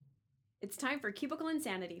It's time for Cubicle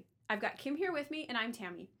Insanity. I've got Kim here with me, and I'm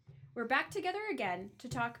Tammy. We're back together again to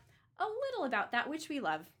talk a little about that which we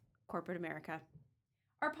love, corporate America.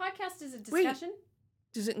 Our podcast is a discussion.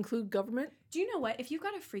 Does it include government? Do you know what? If you've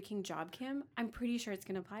got a freaking job, Kim, I'm pretty sure it's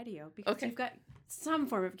going to apply to you because you've got some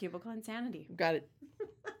form of cubicle insanity. Got it.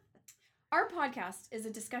 Our podcast is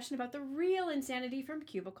a discussion about the real insanity from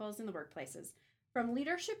cubicles in the workplaces, from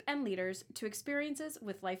leadership and leaders to experiences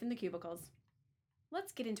with life in the cubicles.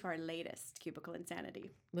 Let's get into our latest cubicle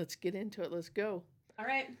insanity. Let's get into it. Let's go. All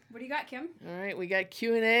right. What do you got, Kim? All right. We got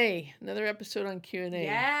Q&A. Another episode on Q&A.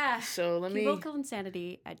 Yeah. So let me...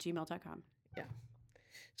 Cubicleinsanity@gmail.com. Yeah.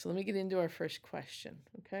 So let me get into our first question,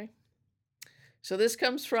 okay? So this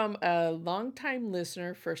comes from a longtime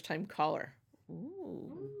listener, first-time caller.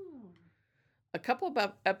 Ooh. A couple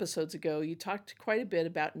of episodes ago, you talked quite a bit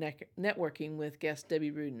about networking with guest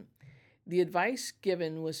Debbie Rudin. The advice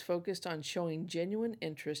given was focused on showing genuine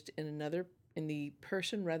interest in the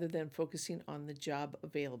person rather than focusing on the job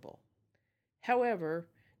available. However,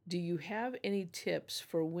 do you have any tips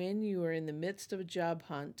for when you are in the midst of a job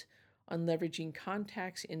hunt on leveraging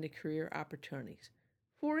contacts into career opportunities?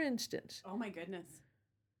 For instance... Oh my goodness.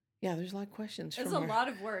 Yeah, there's a lot of questions. There's a lot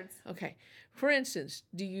of words. Okay. For instance,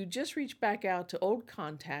 do you just reach back out to old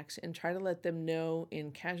contacts and try to let them know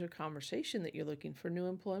in casual conversation that you're looking for new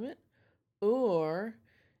employment? Or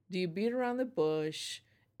do you beat around the bush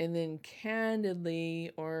and then candidly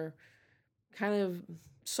or kind of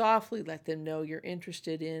softly let them know you're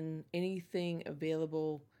interested in anything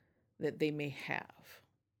available that they may have?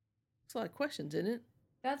 It's a lot of questions, isn't it?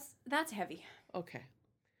 That's heavy. Okay.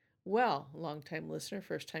 Well, long-time listener,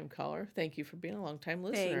 first-time caller, thank you for being a long-time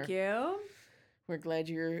listener. Thank you. We're glad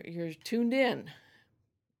you're tuned in.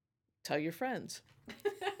 Tell your friends.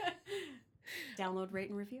 Download, rate,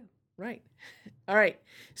 and review. Right. All right.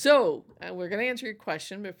 So we're going to answer your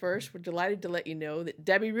question, but first, we're delighted to let you know that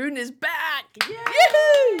Debbie Rudin is back. Yay!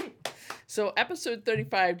 Yahoo! So episode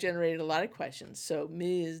 35 generated a lot of questions. So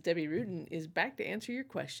Ms. Debbie Rudin is back to answer your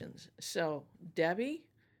questions. So Debbie,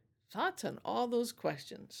 thoughts on all those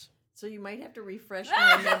questions? So you might have to refresh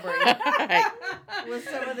my memory with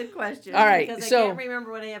some of the questions. All right. Because I can't remember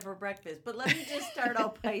what I have for breakfast. But let me just start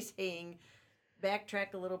out by saying,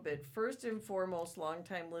 backtrack a little bit. First and foremost,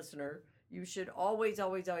 longtime listener, you should always,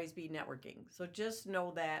 always, always be networking. So just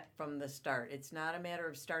know that from the start. It's not a matter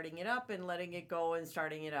of starting it up and letting it go and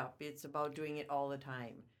starting it up. It's about doing it all the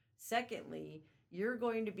time. Secondly, you're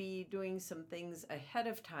going to be doing some things ahead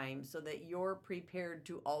of time so that you're prepared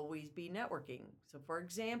to always be networking. So for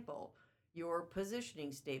example, your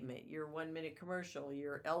positioning statement, your 1-minute commercial,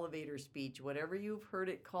 your elevator speech, whatever you've heard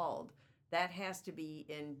it called, that has to be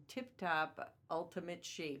in tip-top, ultimate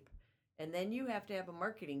shape. And then you have to have a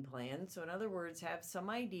marketing plan. So in other words, have some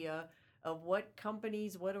idea of what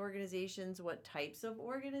companies, what organizations, what types of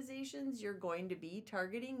organizations you're going to be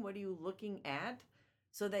targeting. What are you looking at?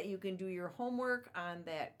 So that you can do your homework on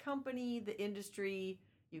that company, the industry.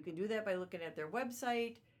 You can do that by looking at their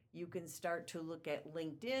website. You can start to look at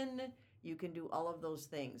LinkedIn. You can do all of those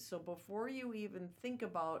things. So before you even think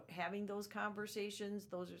about having those conversations,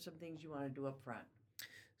 those are some things you want to do up front.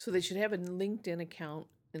 So they should have a LinkedIn account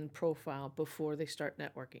and profile before they start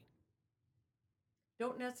networking.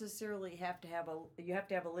 Don't necessarily have to have you have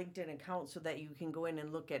to have a LinkedIn account so that you can go in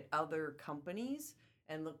and look at other companies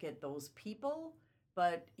and look at those people.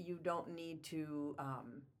 But you don't need to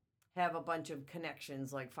have a bunch of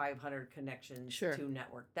connections, like 500 connections to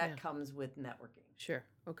network. That comes with networking. Sure.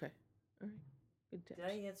 Okay. All right. Good tips. Did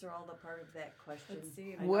I answer all the part of that question? Let's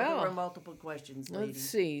see. I know there were multiple questions, ladies. Let's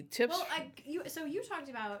see. Tips. Well, so you talked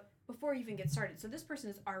about before you even get started. So this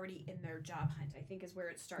person is already in their job hunt, I think is where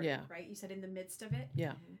it started, right? You said in the midst of it.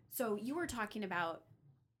 Yeah. So you were talking about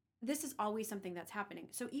this is always something that's happening.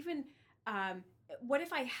 So even what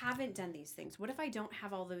if I haven't done these things? What if I don't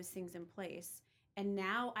have all those things in place? And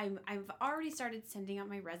now I've already started sending out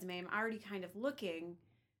my resume. I'm already kind of looking.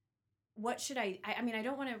 What should I mean, I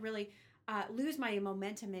don't want to really lose my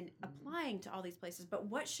momentum in applying to all these places, but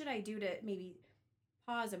what should I do to maybe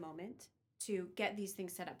pause a moment to get these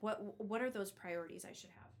things set up? What are those priorities I should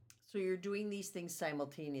have? So you're doing these things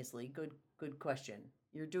simultaneously. Good question.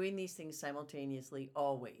 You're doing these things simultaneously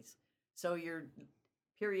always. So you're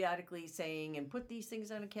periodically saying, and put these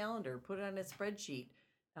things on a calendar, put it on a spreadsheet.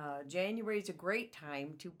 January is a great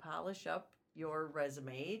time to polish up your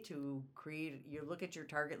resume, to you look at your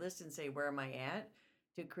target list and say, where am I at?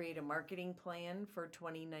 To create a marketing plan for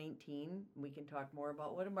 2019. We can talk more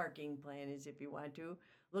about what a marketing plan is if you want to.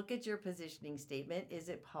 Look at your positioning statement. Is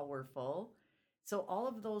it powerful? So all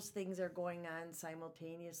of those things are going on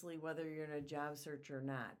simultaneously, whether you're in a job search or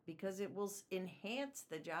not, because it will enhance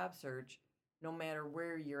the job search no matter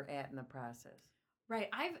where you're at in the process. Right.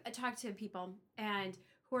 I've talked to people and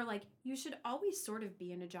who are like, you should always sort of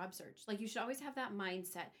be in a job search. Like you should always have that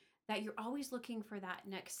mindset that you're always looking for that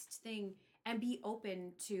next thing and be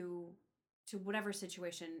open to whatever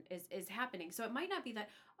situation is happening. So it might not be that,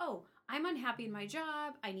 oh, I'm unhappy in my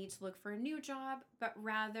job, I need to look for a new job, but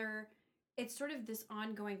rather it's sort of this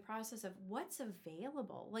ongoing process of what's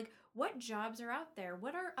available. Like what jobs are out there?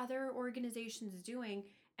 What are other organizations doing?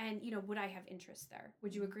 And would I have interest there?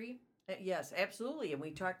 Would you agree? Yes, absolutely. And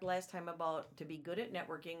we talked last time about to be good at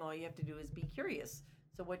networking, all you have to do is be curious.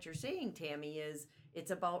 So, what you're saying, Tammy, is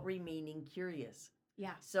it's about remaining curious.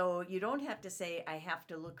 Yeah. So, you don't have to say, I have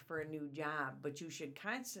to look for a new job, but you should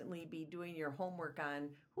constantly be doing your homework on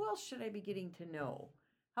who else should I be getting to know?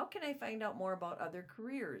 How can I find out more about other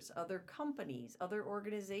careers, other companies, other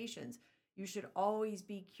organizations? You should always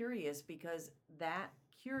be curious because that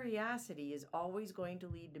curiosity is always going to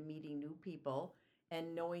lead to meeting new people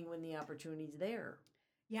and knowing when the opportunity's there.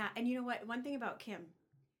 Yeah, and you know what? One thing about Kim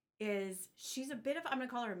is she's a bit of, I'm going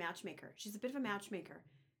to call her a matchmaker. She's a bit of a matchmaker.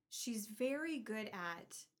 She's very good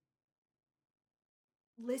at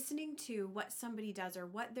listening to what somebody does or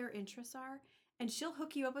what their interests are, and she'll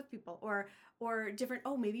hook you up with people or different,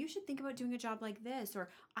 oh, maybe you should think about doing a job like this, or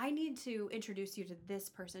I need to introduce you to this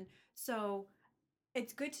person. So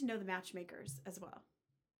it's good to know the matchmakers as well.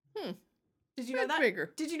 Did you know that?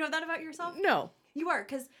 Matchmaker. Did you know that about yourself? No. You are,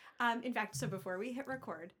 because in fact, so before we hit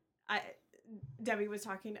record, Debbie was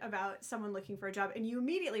talking about someone looking for a job, and you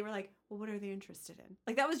immediately were like, well, what are they interested in?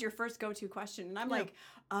 Like, that was your first go-to question. And I'm like,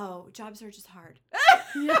 oh, job search is hard.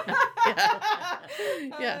 Yeah.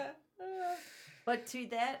 But to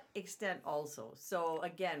that extent also. So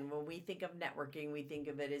again, when we think of networking, we think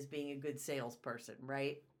of it as being a good salesperson,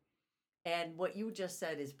 right? And what you just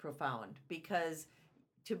said is profound because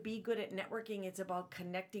to be good at networking, it's about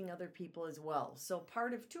connecting other people as well. So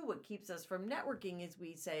part of too, what keeps us from networking is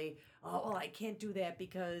we say, oh, well, I can't do that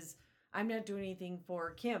because I'm not doing anything for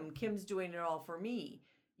Kim. Kim's doing it all for me.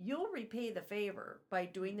 You'll repay the favor by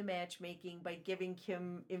doing the matchmaking, by giving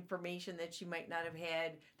Kim information that she might not have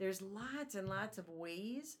had. There's lots and lots of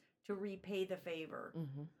ways to repay the favor.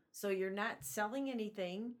 Mm-hmm. So you're not selling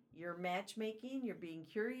anything, you're matchmaking, you're being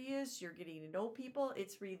curious, you're getting to know people.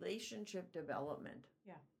 It's relationship development.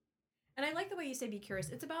 Yeah. And I like the way you say be curious.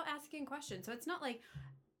 It's about asking questions. So it's not like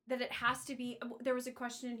that it has to be. There was a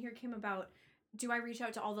question in here, Kim, about do I reach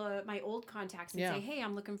out to all my old contacts and say, hey,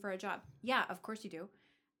 I'm looking for a job? Yeah, of course you do.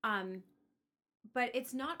 But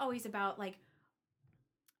it's not always about like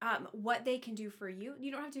what they can do for you.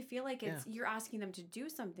 You don't have to feel like you're asking them to do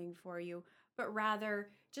something for you, but rather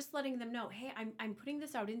just letting them know, hey, I'm putting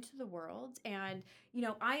this out into the world, and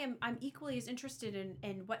I'm equally as interested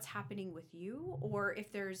in what's happening with you, or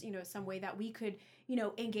if there's some way that we could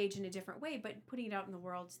engage in a different way, but putting it out in the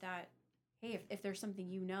world that, hey, if there's something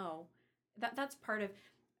that's part of.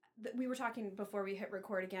 We were talking before we hit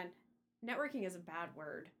record again. Networking is a bad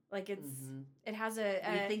word. Like it has we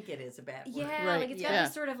think it is a bad word. Yeah, right. like it's got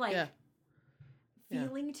this sort of like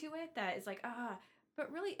feeling to it that is like but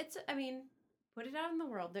really it's put it out in the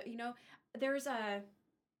world. There's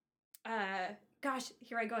gosh,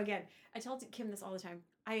 here I go again. I tell Kim this all the time.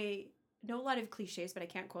 I know a lot of cliches, but I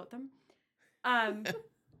can't quote them.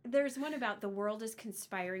 There's one about the world is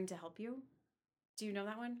conspiring to help you. Do you know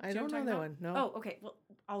that one? I don't know that one. No. Oh, okay. Well,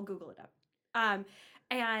 I'll Google it up.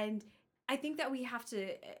 And I think that we have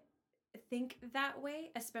to think that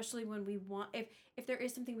way, especially when we want, if there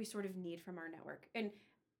is something we sort of need from our network. And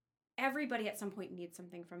everybody at some point needs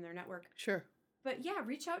something from their network. Sure. But yeah,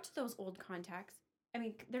 reach out to those old contacts. I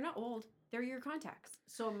mean, they're not old. They're your contacts.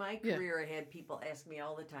 So in my career, I had people ask me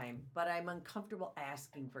all the time, but I'm uncomfortable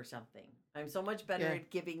asking for something. I'm so much better at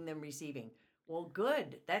giving than receiving. Well,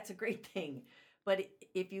 good. That's a great thing. But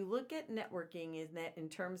if you look at networking in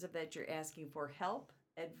terms of that you're asking for help,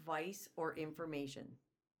 advice, or information,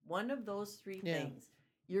 one of those three things,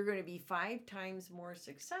 you're going to be 5 times more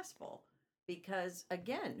successful because,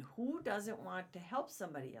 again, who doesn't want to help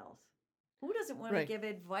somebody else? Who doesn't want to give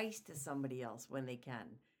advice to somebody else when they can?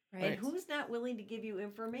 Right. And who's not willing to give you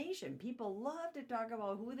information? People love to talk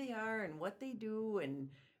about who they are and what they do and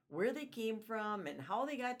where they came from and how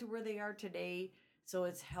they got to where they are today. So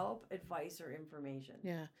it's help, advice, or information.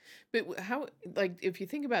 Yeah. But how, like, if you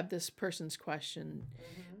think about this person's question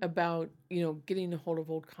about, getting a hold of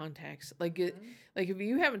old contacts, like if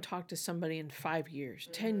you haven't talked to somebody in 5 years,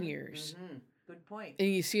 10 years, good point. and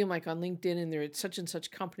you see them like on LinkedIn and they're at such and such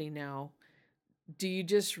company now, do you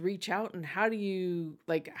just reach out, and how do you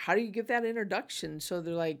give that introduction so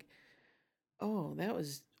they're like, oh, that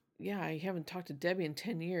was, yeah, I haven't talked to Debbie in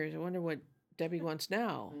 10 years. I wonder what Debbie wants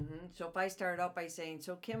now. So if I start out by saying,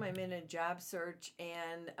 so Kim, I'm in a job search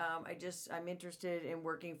and I'm interested in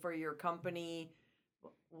working for your company.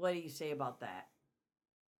 What do you say about that?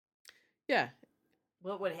 Yeah,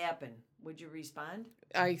 What would happen? Would you respond?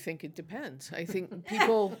 I think it depends. I think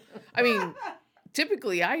people, I mean,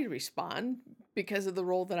 typically I respond because of the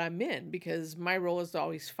role that I'm in, because my role is to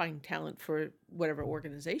always find talent for whatever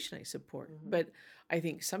organization I support. But I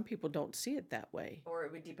think some people don't see it that way. Or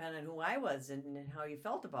it would depend on who I was and how you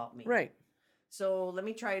felt about me. Right. So let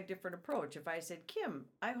me try a different approach. If I said, Kim,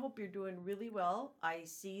 I hope you're doing really well. I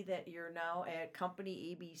see that you're now at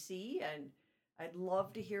company ABC, and I'd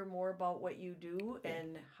love to hear more about what you do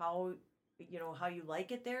and how how you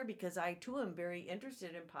like it there, because I too am very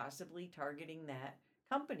interested in possibly targeting that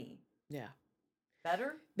company. Yeah.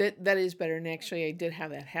 Better? That is better. And actually, I did have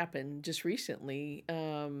that happen just recently,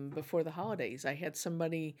 before the holidays. I had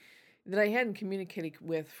somebody that I hadn't communicated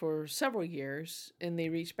with for several years, and they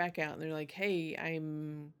reached back out and they're like, "Hey,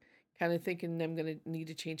 I'm kind of thinking I'm going to need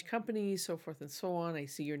to change companies, so forth and so on. I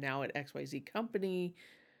see you're now at XYZ company.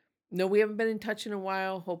 No, we haven't been in touch in a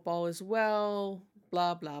while. Hope all is well.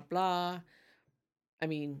 Blah blah blah." I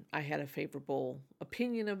mean, I had a favorable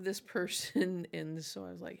opinion of this person, and so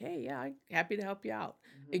I was like, "Hey, yeah, I'm happy to help you out."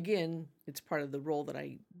 Again, it's part of the role that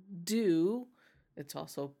I do. It's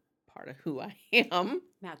also part of who I am.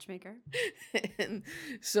 Matchmaker. And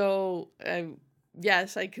so,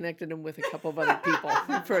 yes, I connected him with a couple of other people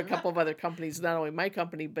for a couple of other companies, not only my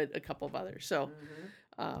company, but a couple of others. So,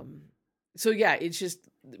 so yeah, it's just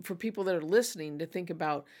for people that are listening to think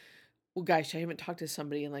about, well, gosh, I haven't talked to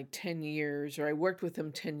somebody in like 10 years, or I worked with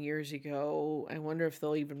them 10 years ago. I wonder if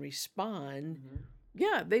they'll even respond.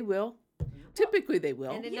 Yeah, they will. Typically, they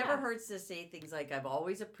will. And it never hurts to say things like, I've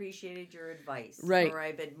always appreciated your advice. Right. Or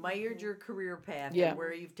I've admired your career path Yeah. and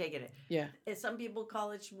where you've taken it. Yeah. And some people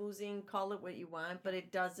call it schmoozing, call it what you want, but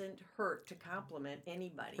it doesn't hurt to compliment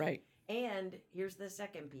anybody. Right. And here's the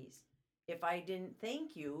second piece. If I didn't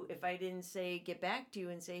thank you, if I didn't say, get back to you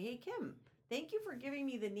and say, hey, Kim, thank you for giving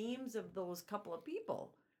me the names of those couple of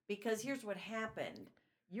people. Because here's what happened.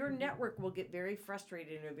 Your network will get very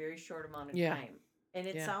frustrated in a very short amount of time. And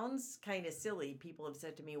it sounds kind of silly. People have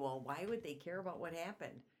said to me, well, why would they care about what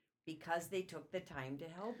happened? Because they took the time to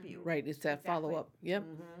help you. Right. It's that follow-up. Yep.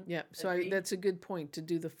 Yep. So that's a good point, to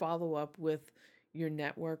do the follow-up with your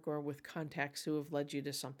network or with contacts who have led you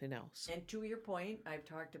to something else. And to your point, I've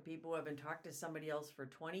talked to people who haven't talked to somebody else for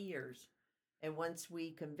 20 years. And once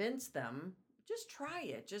we convince them, just try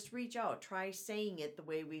it. Just reach out. Try saying it the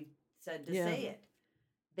way we've said to say it.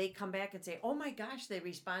 They come back and say, oh my gosh, they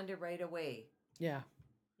responded right away. Yeah.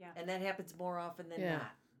 Yeah. And that happens more often than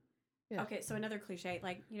not. Yeah. Okay, so another cliche,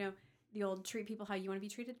 like, the old treat people how you want to be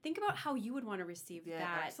treated. Think about how you would want to receive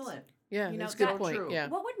that. Excellent. Yeah, that's a good point. True. Yeah.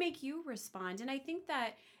 What would make you respond? And I think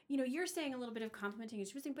that, you're saying a little bit of complimenting and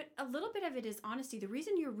choosing, but a little bit of it is honesty. The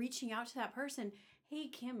reason you're reaching out to that person, hey,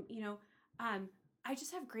 Kim, I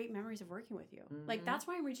just have great memories of working with you. Like, that's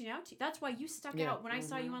why I'm reaching out to you. That's why you stuck out when I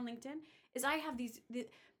saw you on LinkedIn, is I have these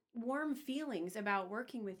warm feelings about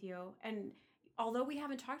working with you. And although we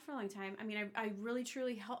haven't talked for a long time, I mean, I really,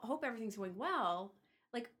 truly hope everything's going well.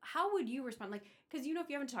 Like, how would you respond? Like, because, if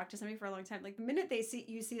you haven't talked to somebody for a long time, like, the minute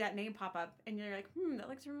you see that name pop up and you're like, that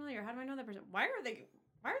looks familiar. How do I know that person? Why are they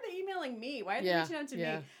emailing me? Why are they reaching out to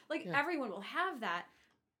me? Like, everyone will have that.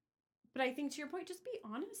 But I think, to your point, just be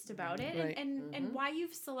honest about it and why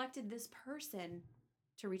you've selected this person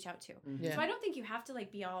to reach out to. So I don't think you have to,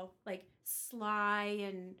 like, be all, like, sly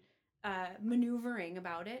and maneuvering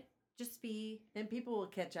about it. Just be... And people will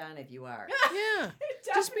catch on if you are. Yeah.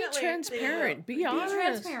 Just be transparent. Be honest. Be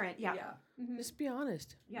transparent, yeah. Just be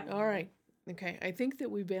honest. Yeah. All right. Okay. I think that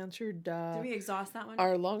we've answered Did we exhaust that one?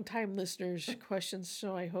 our longtime listeners' questions,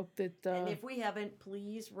 so I hope that... and if we haven't,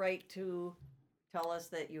 please write to tell us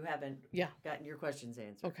that you haven't gotten your questions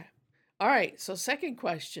answered. Okay. All right. So second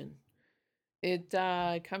question. It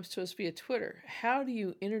comes to us via Twitter. How do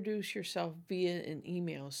you introduce yourself via an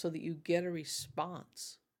email so that you get a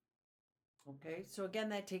response? Okay, so again,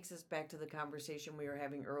 that takes us back to the conversation we were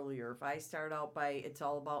having earlier. If I start out by, it's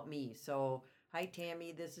all about me. So, hi,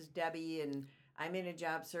 Tammy, this is Debbie, and I'm in a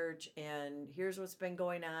job search, and here's what's been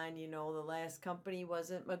going on. The last company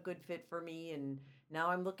wasn't a good fit for me, and now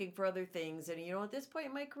I'm looking for other things. And, at this point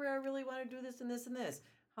in my career, I really want to do this and this and this.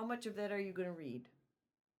 How much of that are you going to read?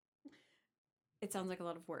 It sounds like a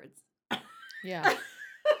lot of words. Yeah.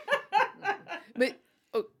 But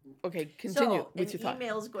Oh, okay. Continue So with your an thought.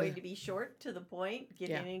 email is going Yeah. to be short, to the point, get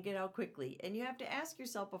Yeah. in and get out quickly. And you have to ask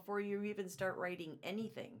yourself before you even start writing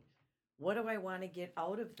anything, what do I want to get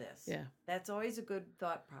out of this? Yeah. That's always a good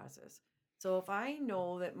thought process. So if I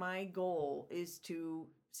know that my goal is to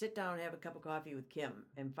sit down and have a cup of coffee with Kim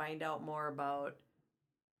and find out more about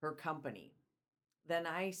her company, then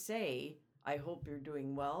I say, I hope you're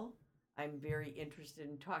doing well. I'm very interested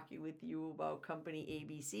in talking with you about company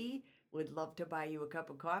ABC. Would love to buy you a cup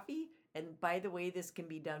of coffee. And by the way, this can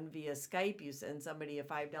be done via Skype. You send somebody a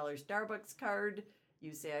 $5 Starbucks card.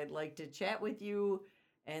 You say, I'd like to chat with you.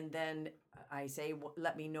 And then I say,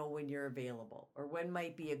 let me know when you're available or when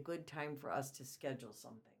might be a good time for us to schedule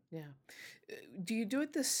something. Yeah. Do you do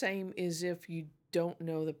it the same as if you don't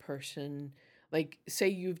know the person? Like, say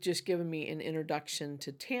you've just given me an introduction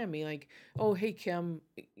to Tammy, like, oh, hey, Kim,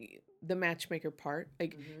 the matchmaker part.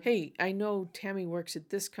 Like, hey, I know Tammy works at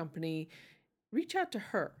this company. Reach out to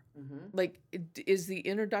her. Like, is the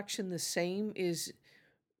introduction the same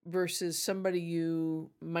versus somebody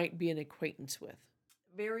you might be an acquaintance with?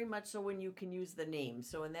 Very much so when you can use the name.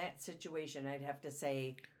 So in that situation, I'd have to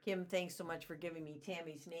say, Kim, thanks so much for giving me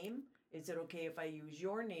Tammy's name. Is it okay if I use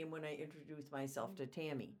your name when I introduce myself to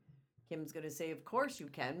Tammy? Kim's going to say, of course you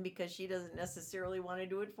can, because she doesn't necessarily want to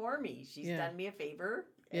do it for me. She's done me a favor,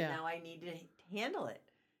 and now I need to handle it.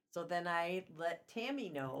 So then I let Tammy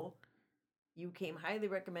know, you came highly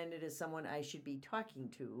recommended as someone I should be talking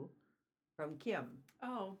to from Kim.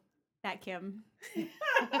 Oh, that Kim.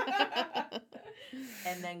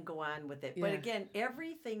 And then go on with it. But again,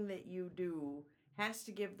 everything that you do has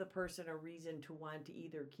to give the person a reason to want to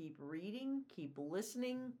either keep reading, keep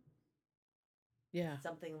listening. Yeah.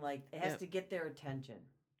 Something like it has to get their attention.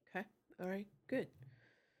 Okay. All right. Good.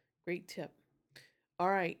 Great tip. All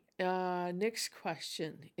right. Next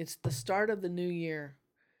question. It's the start of the new year.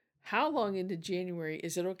 How long into January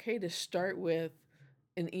is it okay to start with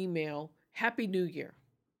an email? Happy New Year.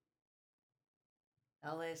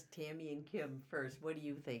 I'll ask Tammy and Kim first. What do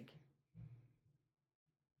you think?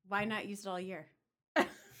 Why not use it all year?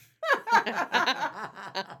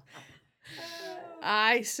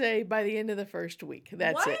 I say by the end of the first week.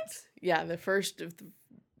 That's What? it. Yeah, the first of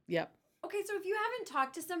yep. Okay, so if you haven't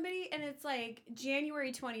talked to somebody and it's like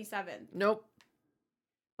January 27th. Nope.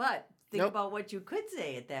 But think about what you could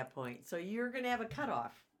say at that point. So you're going to have a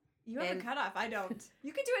cutoff. You have a cutoff. I don't.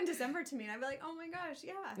 You could do it in December to me, and I'd be like, oh my gosh,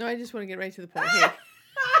 yeah. No, I just want to get right to the point here.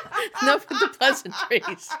 Enough with the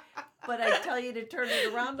pleasantries. But I tell you to turn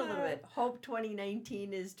it around a little bit. Hope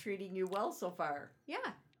 2019 is treating you well so far. Yeah.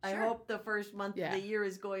 I hope the first month of the year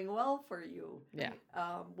is going well for you. Yeah.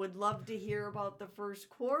 Would love to hear about the first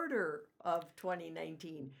quarter of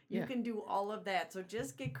 2019. You can do all of that. So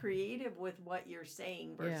just get creative with what you're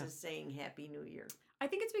saying versus saying Happy New Year. I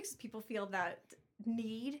think it makes people feel that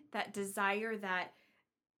need, that desire, that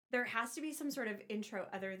there has to be some sort of intro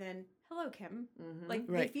other than, hello, Kim. Like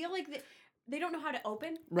they feel like they don't know how to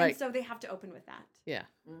open. Right. And so they have to open with that. Yeah.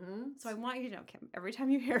 So I want you to know, Kim, every time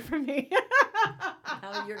you hear from me.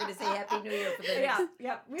 Now you're going to say Happy New Year for the next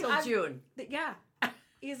till June. Yeah,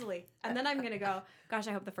 easily. And then I'm going to go, gosh,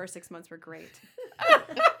 I hope the first 6 months were great.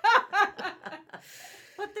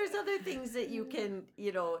 But there's other things that you can,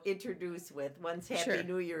 introduce with once Happy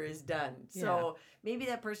New Year is done. So maybe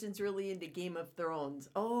that person's really into Game of Thrones.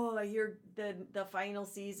 Oh, I hear the final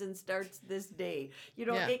season starts this day.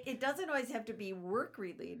 It doesn't always have to be work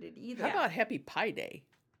related either. How about Happy Pie Day?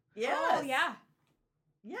 Yes. Oh, yeah.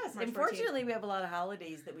 Yes. March 14th. Unfortunately, we have a lot of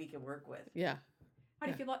holidays that we can work with. Yeah. How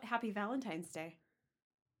do you feel about Happy Valentine's Day?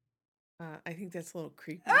 I think that's a little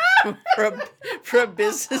creepy for a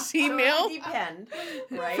business email. So it would depend,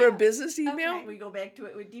 right? For a business email, we go back to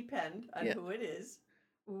it would depend on who it is.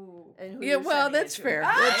 Ooh. And who yeah, well, that's fair.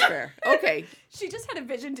 That's fair. Okay. She just had a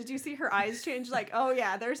vision. Did you see her eyes change? Like, oh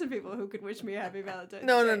yeah, there are some people who could wish me a happy Valentine's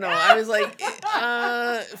No. Day. I was like,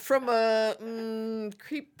 from a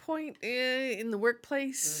creep point in the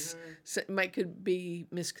workplace, so it could be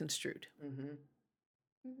misconstrued.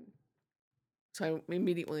 So I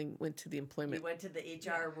immediately went to the employment. You went to the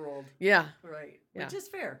HR world. Yeah. Right. Yeah. Which is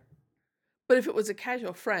fair. But if it was a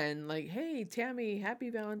casual friend, like, hey, Tammy, happy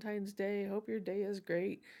Valentine's Day. Hope your day is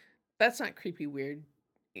great. That's not creepy weird.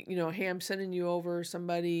 Hey, I'm sending you over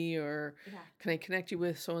somebody, or can I connect you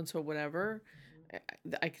with so-and-so, whatever.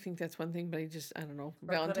 I think that's one thing, but I don't know.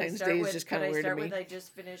 Valentine's Day is just kind of weird to me. I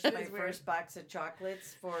just finished my first box of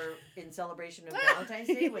chocolates in celebration of Valentine's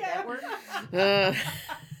Day. Would that work?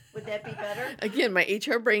 Would that be better? Again, my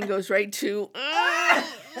HR brain goes right to a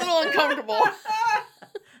little uncomfortable.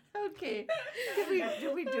 Okay. Did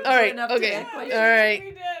we do all right, enough okay. to that question? All right.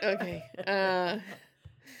 We did. Okay.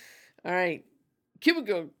 All right.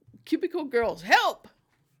 Cubicle girls, help!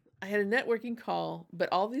 I had a networking call, but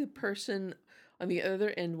all the person on the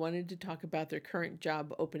other end wanted to talk about their current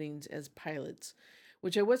job openings as pilots,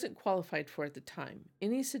 which I wasn't qualified for at the time.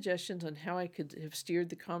 Any suggestions on how I could have steered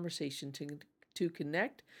the conversation to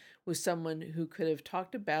connect with someone who could have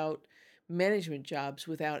talked about management jobs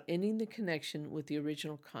without ending the connection with the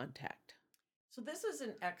original contact? So this is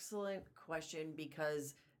an excellent question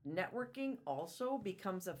because networking also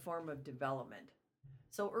becomes a form of development.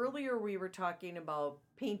 So earlier we were talking about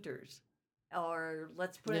painters, or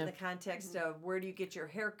let's put it in Yeah. the context of where do you get your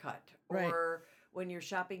hair cut, Right. or when you're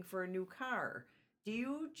shopping for a new car. Do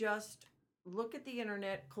you just look at the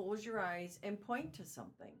internet, close your eyes, and point to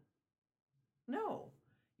something? No.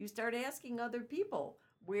 You start asking other people,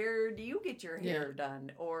 where do you get your Yeah. hair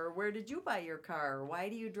done? Or where did you buy your car? Why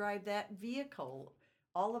do you drive that vehicle?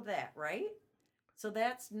 All of that, right? So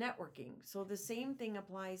that's networking. So the same thing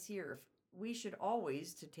applies here. We should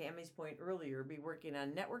always, to Tammy's point earlier, be working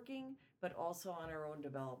on networking, but also on our own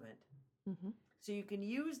development. Mm-hmm. So you can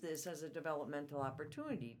use this as a developmental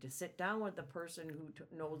opportunity to sit down with the person who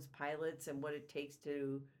knows pilots and what it takes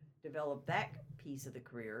to develop that piece of the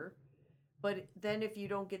career. But then if you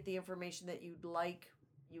don't get the information that you'd like,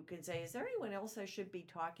 you can say, is there anyone else I should be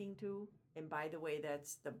talking to? And by the way,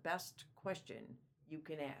 that's the best question you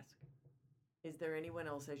can ask. Is there anyone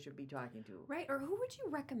else I should be talking to? Right. Or who would you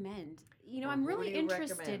recommend? You know, Or I'm who really do you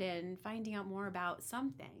interested recommend? in finding out more about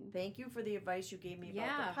something. Thank you for the advice you gave me about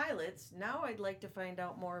Yeah. the pilots. Now I'd like to find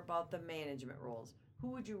out more about the management roles. Who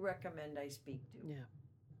would you recommend I speak to? Yeah.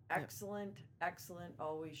 Excellent, excellent.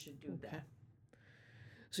 Always should do Okay. that.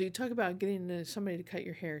 So you talk about getting somebody to cut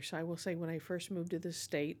your hair. So I will say when I first moved to this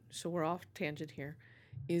state, so we're off tangent here,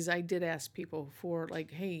 is I did ask people for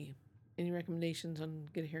like, hey, any recommendations on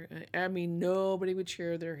get a hair? I mean, nobody would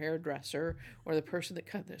share their hairdresser or the person that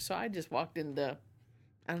cut this. So I just walked into,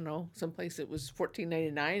 I don't know, someplace that was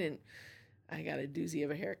 $14.99 and I got a doozy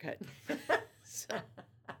of a haircut. So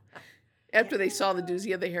after they saw the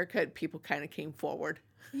doozy of the haircut, people kind of came forward.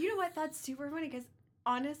 You know what? That's super funny because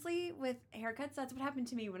honestly, with haircuts, that's what happened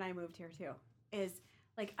to me when I moved here too. Is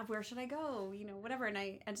like, where should I go? You know, whatever. And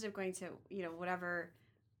I ended up going to, you know, whatever,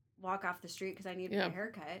 walk off the street because I needed Yeah. a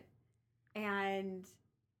haircut. And,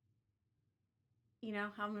 you know,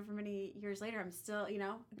 however many years later, I'm still, you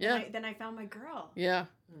know, Yeah. then I found my girl. Yeah.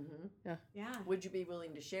 Mm-hmm. Yeah. Would you be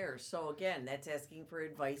willing to share? So again, that's asking for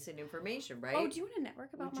advice and information, right? Oh, do you want to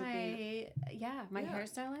network about Would you my, my Yeah.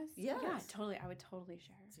 hairstylist? Yeah, Yes. totally. I would totally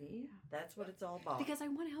share. See, that's what it's all about. Because I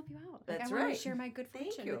want to help you out. Like, That's I want right. to share my good Thank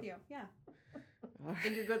fortune you. with you. Yeah.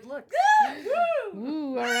 And your good looks. Woo!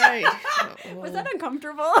 Ooh, all right. Was that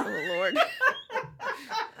uncomfortable? Oh, Lord.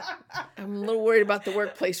 I'm a little worried about the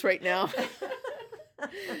workplace right now.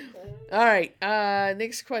 All right.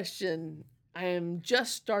 Next question. I am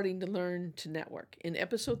just starting to learn to network. In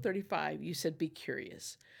episode 35, you said be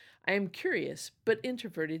curious. I am curious, but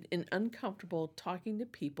introverted and uncomfortable talking to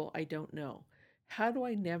people I don't know. How do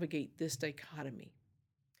I navigate this dichotomy?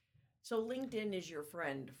 So LinkedIn is your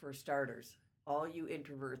friend for starters. All you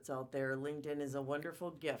introverts out there, LinkedIn is a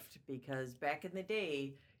wonderful gift because back in the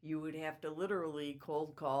day, you would have to literally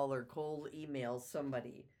cold call or cold email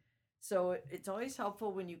somebody. So it's always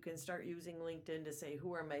helpful when you can start using LinkedIn to say,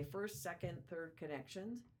 who are my first, second, third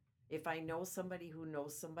connections? If I know somebody who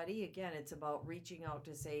knows somebody, again, it's about reaching out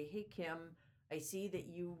to say, hey, Kim, I see that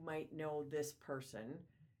you might know this person.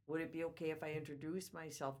 Would it be okay if I introduce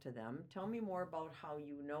myself to them? Tell me more about how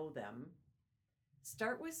you know them.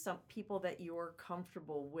 Start with some people that you're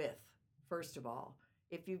comfortable with, first of all.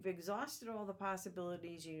 If you've exhausted all the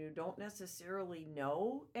possibilities and you don't necessarily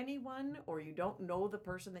know anyone or you don't know the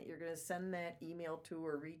person that you're going to send that email to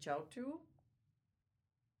or reach out to,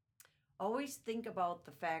 always think about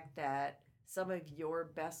the fact that some of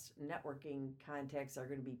your best networking contacts are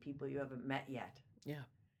going to be people you haven't met yet. Yeah.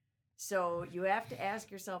 So you have to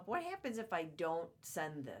ask yourself, what happens if I don't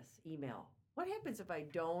send this email? What happens if I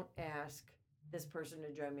don't ask this person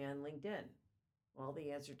to join me on LinkedIn? Well,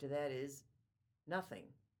 the answer to that is nothing.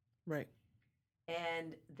 Right.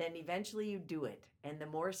 And then eventually you do it. And the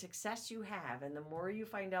more success you have and the more you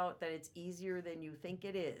find out that it's easier than you think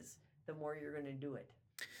it is, the more you're going to do it.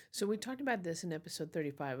 So we talked about this in episode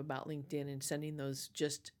 35 about LinkedIn and sending those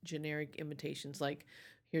just generic invitations like,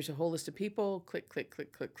 here's a whole list of people, click, click,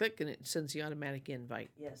 click, click, click, and it sends the automatic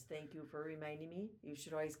invite. Yes, thank you for reminding me. You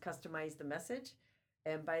should always customize the message.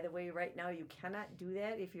 And by the way, right now you cannot do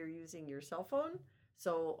that if you're using your cell phone.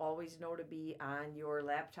 So always know to be on your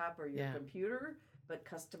laptop or your computer, but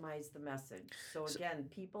customize the message. So again,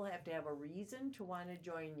 people have to have a reason to want to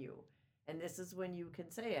join you. And this is when you can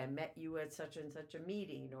say, I met you at such and such a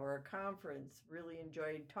meeting or a conference, really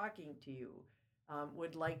enjoyed talking to you.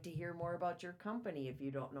 Would like to hear more about your company if you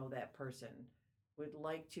don't know that person. Would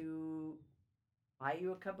like to buy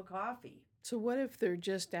you a cup of coffee. So what if they're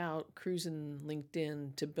just out cruising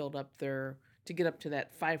LinkedIn to build up to get up to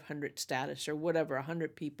that 500 status or whatever,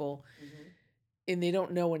 100 people, and they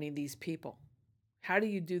don't know any of these people? How do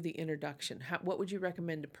you do the introduction? What would you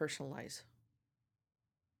recommend to personalize?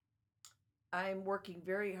 I'm working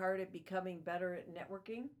very hard at becoming better at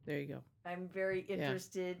networking. There you go. I'm very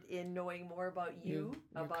interested in knowing more about you,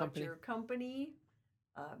 your about company. your company,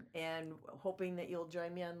 and hoping that you'll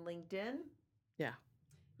join me on LinkedIn. Yeah.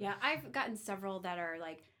 Yeah, I've gotten several that are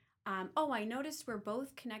like, oh, I noticed we're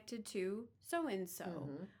both connected to so and so,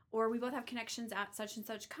 or we both have connections at such and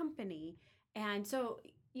such company, and so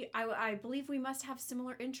I believe we must have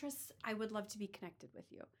similar interests. I would love to be connected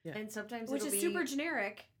with you. Yeah. And sometimes Which it'll is be super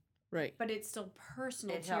generic, Right. but it's still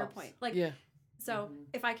personal It to your helps. point. Like, Yeah. so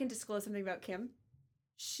if I can disclose something about Kim,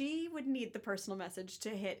 she would need the personal message to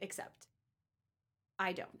hit accept.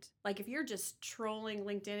 I don't. Like, if you're just trolling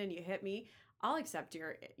LinkedIn and you hit me, I'll accept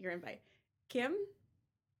your invite. Kim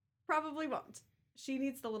probably won't. She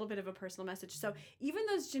needs the little bit of a personal message. So even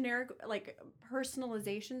those generic like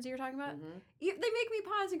personalizations you're talking about, they make me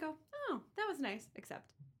pause and go, "Oh, that was nice." Accept.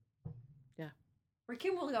 Yeah. Where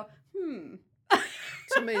Kim will go,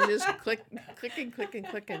 Somebody just clicking.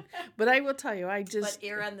 But I will tell you, But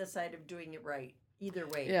err on the side of doing it right. Either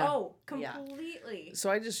way. Yeah. Oh, completely.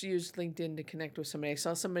 So I just used LinkedIn to connect with somebody. I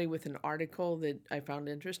saw somebody with an article that I found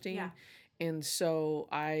interesting. Yeah. And so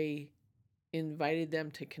I invited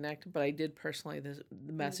them to connect, but I did personally the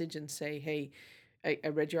message and say, hey, I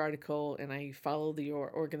read your article and I follow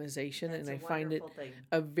your organization. That's and a I find it wonderful thing.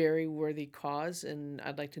 a very worthy cause, and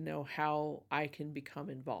I'd like to know how I can become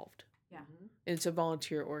involved. Yeah. And it's a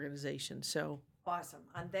volunteer organization, so Awesome.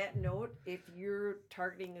 On that note, if you're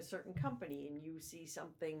targeting a certain company and you see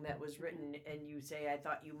something that was written and you say, I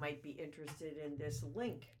thought you might be interested in this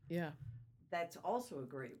link, yeah, that's also a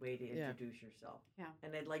great way to Yeah. introduce yourself. Yeah.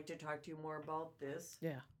 And I'd like to talk to you more about this.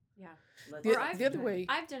 yeah. Yeah. Let's The, I've the other way,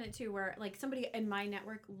 I've done it too, where like somebody in my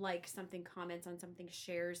network likes something, comments on something,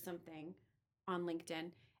 shares something on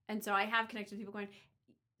LinkedIn. And so I have connected with people going,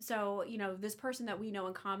 so, this person that we know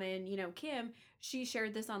in common, Kim, she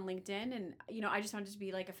shared this on LinkedIn. And, I just wanted it to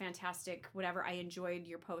be like a fantastic, whatever. I enjoyed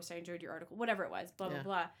your post. I enjoyed your article, whatever it was, blah, Yeah.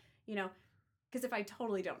 blah, blah, because if I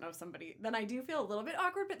totally don't know somebody, then I do feel a little bit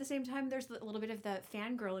awkward. But at the same time, there's a little bit of the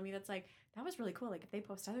fangirl in me that's like, that was really cool. Like if they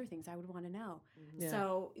post other things, I would want to know. Yeah.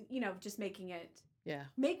 So, just making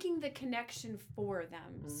the connection for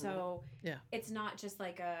them. So Yeah. it's not just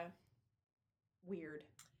like a weird.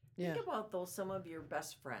 Yeah. Think about those, some of your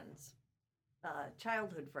best friends,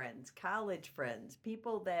 childhood friends, college friends,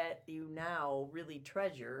 people that you now really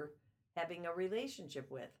treasure having a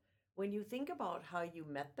relationship with. When you think about how you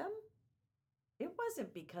met them, it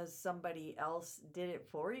wasn't because somebody else did it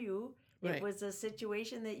for you. Right. It was a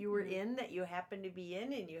situation that you were in, that you happened to be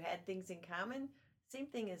in, and you had things in common. Same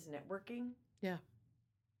thing as networking. Yeah.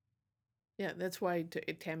 Yeah, that's why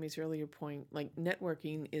to Tammy's earlier point, like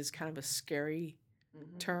networking is kind of a scary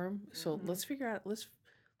term. So let's figure out, let's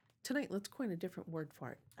coin a different word for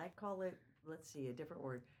it. I call it, let's see, a different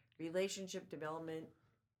word. Relationship development,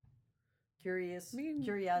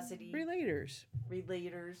 curiosity. Relators.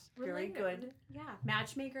 Very good. Yeah.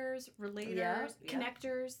 Matchmakers, relators, Yeah.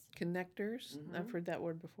 connectors. Connectors. I've heard that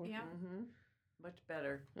word before. Yeah. Much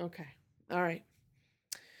better. Okay. All right.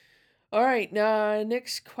 All right.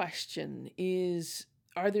 Next question is,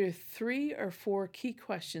 are there 3 or 4 key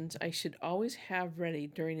questions I should always have ready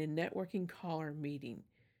during a networking call or meeting?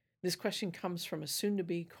 This question comes from a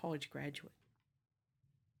soon-to-be college graduate.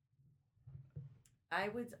 I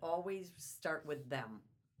would always start with them.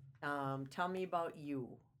 Tell me about you.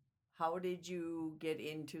 How did you get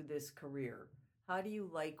into this career? How do you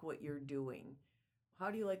like what you're doing?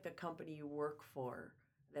 How do you like the company you work for?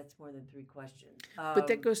 That's more than 3 questions. But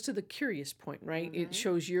that goes to the curious point, right? It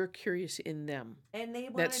shows you're curious in them. And they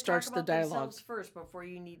want that to starts talk the about dialogue themselves first before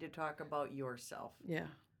you need to talk about yourself. Yeah.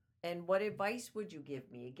 And what advice would you give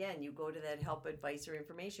me? Again, you go to that help, advice, or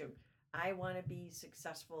information. I want to be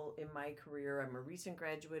successful in my career. I'm a recent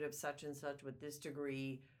graduate of such and such with this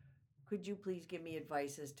degree. Could you please give me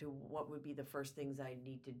advice as to what would be the first things I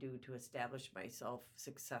need to do to establish myself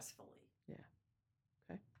successfully? Yeah.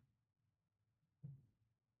 Okay.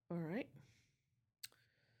 All right.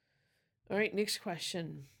 All right, next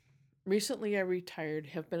question. Recently, I retired,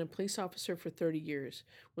 have been a police officer for 30 years,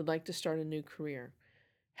 would like to start a new career.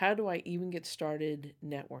 How do I even get started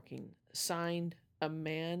networking? Signed, a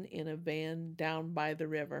man in a van down by the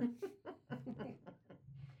river.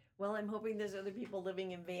 Well, I'm hoping there's other people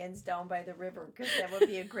living in vans down by the river because that would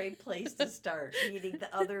be a great place to start, meeting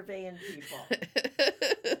the other van people.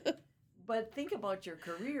 But think about your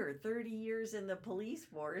career 30 years in the police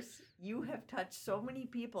force. You have touched so many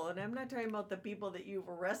people, and I'm not talking about the people that you've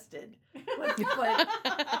arrested, but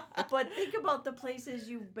think about the places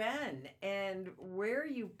you've been and where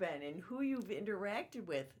you've been and who you've interacted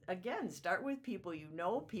with. Again, start with people you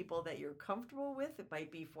know, people that you're comfortable with. It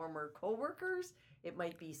might be former coworkers, it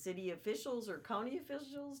might be city officials or county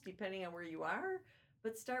officials, depending on where you are.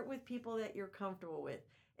 But start with people that you're comfortable with.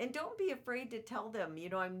 And don't be afraid to tell them,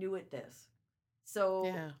 I'm new at this. So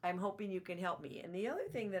Yeah. I'm hoping you can help me. And the other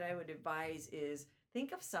thing that I would advise is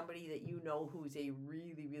think of somebody that you know who's a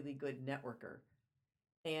really, really good networker.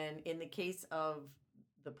 And in the case of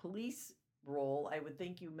the police role, I would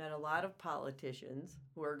think you met a lot of politicians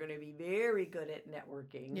who are going to be very good at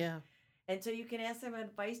networking. Yeah. And so you can ask them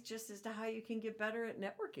advice just as to how you can get better at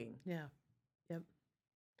networking. Yeah. Yep.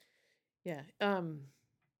 Yeah.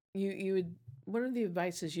 You would, one of the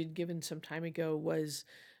advices you'd given some time ago was,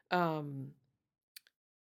 um,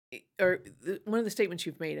 one of the statements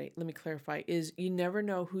you've made, let me clarify, is you never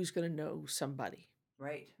know who's going to know somebody.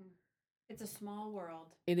 Right. It's a small world.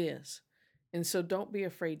 It is. And so don't be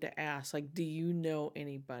afraid to ask, like, do you know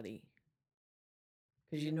anybody?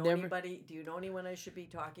 Do Because you know anybody? Do you know anyone I should be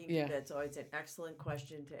talking to? Yeah. That's always an excellent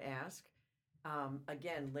question to ask.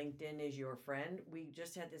 Again, LinkedIn is your friend. We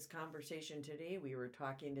just had this conversation today. We were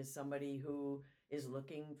talking to somebody who is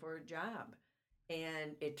looking for a job.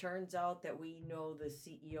 And it turns out that we know the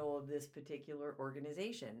CEO of this particular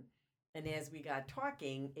organization. And as we got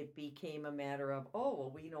talking, it became a matter of, oh,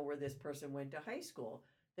 well, we know where this person went to high school.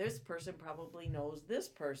 This person probably knows this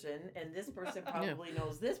person, and this person probably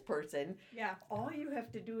knows this person. Yeah. All you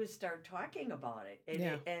have to do is start talking about it. And,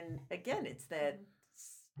 Yeah. and again, it's that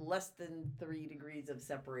less than 3 degrees of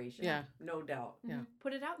separation. Yeah. No doubt. Yeah.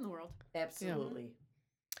 Put it out in the world. Absolutely.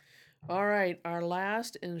 All right. Our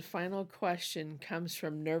last and final question comes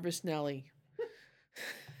from Nervous Nellie.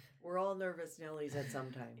 We're all nervous Nellies at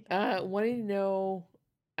some time. Wanting to know,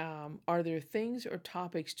 are there things or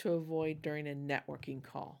topics to avoid during a networking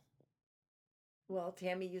call? Well,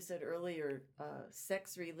 Tammy, you said earlier,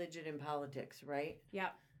 sex, religion, and politics, right?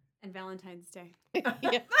 Yep. And Valentine's Day. Yeah.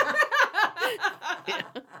 Yeah.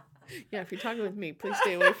 Yeah, if you're talking with me, please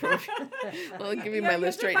stay away from it. I'll give you my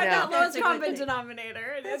list right now. That lowest That's a good common thing.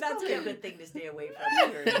 denominator. That's probably a good thing to stay away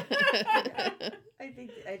from. Sure. Yeah.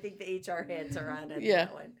 I think the HR hats are on Yeah.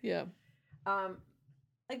 that one. Yeah.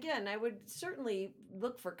 Again, I would certainly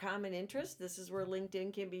look for common interests. This is where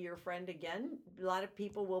LinkedIn can be your friend again. A lot of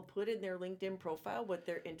people will put in their LinkedIn profile what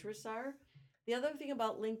their interests are. The other thing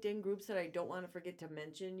about LinkedIn groups that I don't want to forget to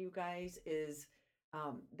mention, you guys, is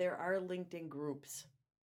there are LinkedIn groups.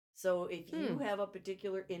 So if you have a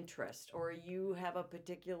particular interest or you have a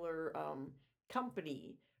particular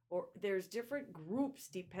company, or there's different groups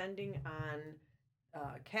depending on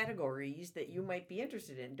categories that you might be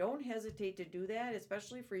interested in. Don't hesitate to do that,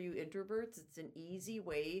 especially for you introverts. It's an easy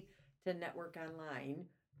way to network online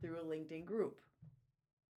through a LinkedIn group.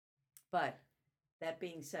 But that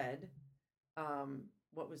being said,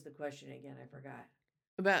 what was the question again? I forgot.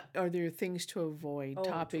 About, are there things to avoid? Oh, to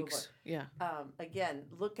Topics? Yeah. Again,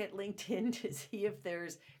 look at LinkedIn to see if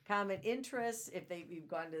there's common interests, if you've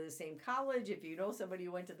gone to the same college, if you know somebody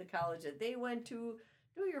who went to the college that they went to.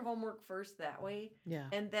 Do your homework first that way. Yeah.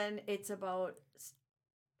 And then it's about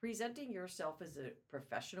presenting yourself as a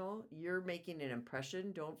professional. You're making an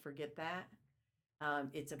impression. Don't forget that.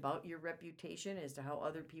 It's about your reputation as to how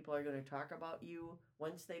other people are going to talk about you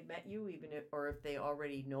once they've met you, even if they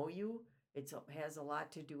already know you. It has a lot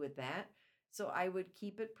to do with that. So I would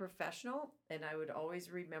keep it professional, and I would always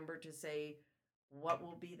remember to say, what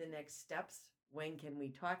will be the next steps? When can we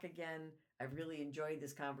talk again? I really enjoyed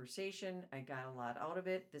this conversation. I got a lot out of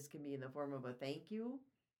it. This can be in the form of a thank you,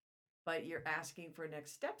 but you're asking for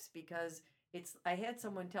next steps because I had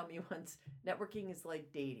someone tell me once, networking is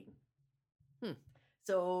like dating.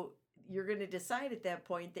 So you're going to decide at that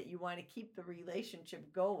point that you want to keep the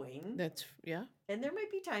relationship going. That's, yeah. And there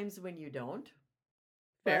might be times when you don't.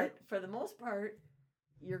 Fair. But for the most part,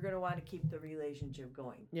 you're going to want to keep the relationship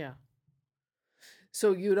going. Yeah.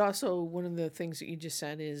 So you'd also, one of the things that you just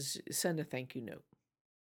said is send a thank you note.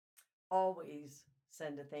 Always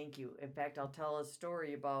send a thank you. In fact, I'll tell a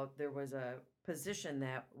story about there was a position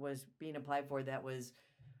that was being applied for that was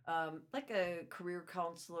like a career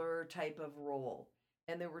counselor type of role.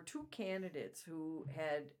 And there were 2 candidates who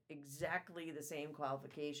had exactly the same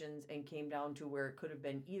qualifications and came down to where it could have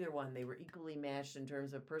been either one. They were equally matched in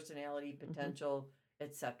terms of personality, potential,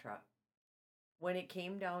 etc. when it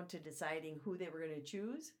came down to deciding who they were going to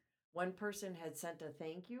choose, one person had sent a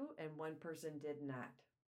thank you and one person did not.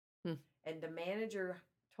 Hmm. And the manager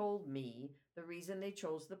told me the reason they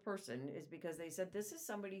chose the person is because they said this is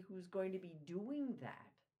somebody who's going to be doing that,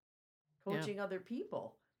 coaching other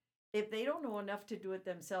people. If they don't know enough to do it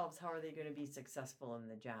themselves, how are they going to be successful in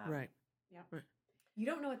the job? Right. Yeah. Right. You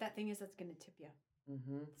don't know what that thing is that's going to tip you.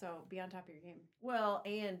 Mm-hmm. So be on top of your game. Well,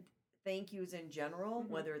 and thank yous in general, Mhm.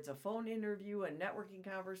 whether it's a phone interview, a networking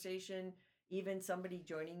conversation, even somebody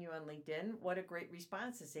joining you on LinkedIn, what a great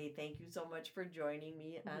response to say, thank you so much for joining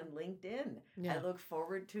me on LinkedIn. Yeah. I look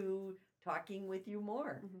forward to talking with you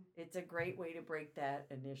more. Mhm. It's a great way to break that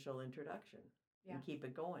initial introduction Yeah. and keep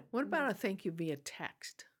it going. What about a thank you via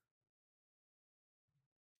text?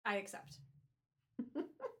 I accept.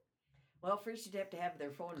 Well, first you'd have to have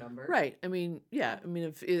their phone number. Right. I mean, yeah. I mean,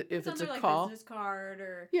 if it's on a their, like, call, business card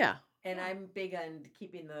or yeah. And Yeah. I'm big on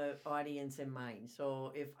keeping the audience in mind.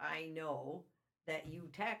 So if I know that you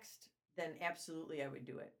text, then absolutely I would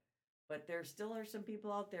do it. But there still are some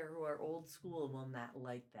people out there who are old school and will not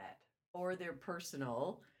like that. Or they're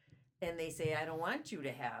personal and they say, I don't want you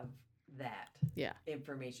to have that Yeah.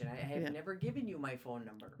 information. I have Yeah. never given you my phone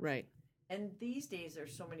number. Right. And these days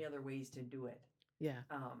there's so many other ways to do it. Yeah.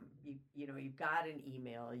 You know, you've got an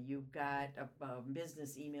email, you've got a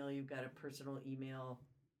business email, you've got a personal email.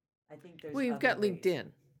 I think there's Well, you've other got ways.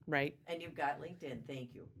 LinkedIn, right? And you've got LinkedIn.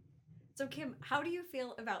 Thank you. So Kim, how do you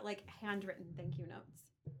feel about like handwritten thank you notes?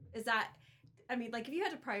 Is that, I mean, like if you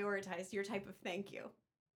had to prioritize your type of thank you,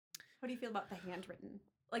 how do you feel about the handwritten?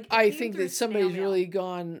 Like it I came think through that snail somebody's mail. really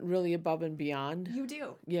gone really above and beyond. You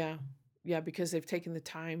do. Yeah. Yeah, because they've taken the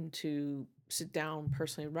time to sit down,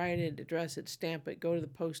 personally write it, address it, stamp it, go to the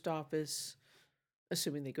post office,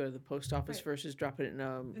 assuming they go to the post office Right. versus drop it in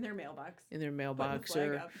In their mailbox. their Putting the mailbox flag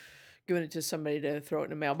or up. giving it to somebody to throw it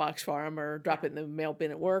in a mailbox for them or drop Yeah. it in the mail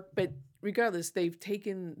bin at work. But regardless, they've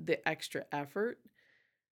taken the extra effort.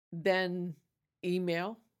 Then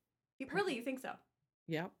email. Really, you think so?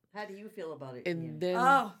 Yep. How do you feel about it? And Ian? then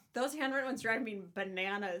Oh, those handwritten ones drive me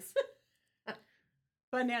bananas.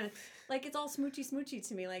 Bananas. Like it's all smoochy smoochy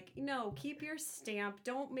to me. Like, no, keep your stamp.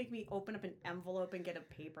 Don't make me open up an envelope and get a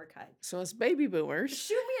paper cut. so it's baby boomers.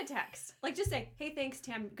 Shoot me a text. Like just say, hey, thanks,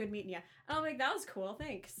 Tam. Good meeting you. And I'm like, that was cool.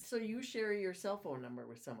 Thanks. So you share your cell phone number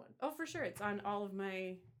with someone? Oh, for sure. It's on all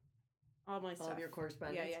my All stuff. of your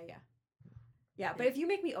correspondence? Yeah. Yeah, but if you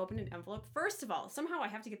make me open an envelope, first of all, somehow I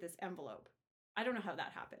have to get this envelope. I don't know how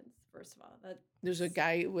that happens, first of all. There's a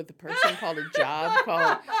guy with a person called a job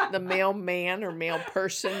called the mailman or mail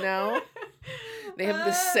person now. They have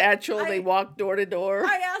this satchel. They walk door to door.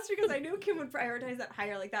 I asked because I knew Kim would prioritize that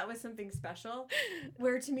higher. Like that was something special.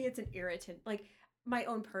 Where to me, it's an irritant. Like my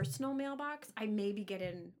own personal mailbox, I maybe get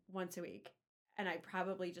in once a week. And I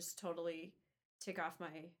probably just totally tick off my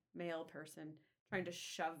mail person trying to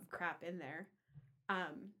shove crap in there.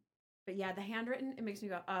 But yeah, the handwritten, it makes me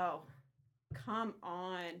go, oh, come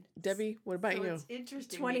on. Debbie, what about So you? it's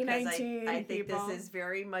interesting 2019 because I think people. this is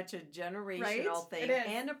very much a generational Right? thing It is.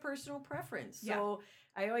 and a personal preference. Yeah. So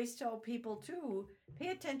I always tell people too, pay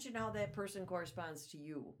attention to how that person corresponds to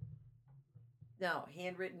you. Now,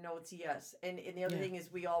 handwritten notes, yes. And the other Yeah. thing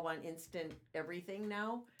is we all want instant everything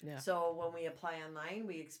now. Yeah. So when we apply online,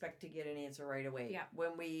 we expect to get an answer right away. Yeah.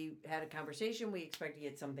 When we had a conversation, we expect to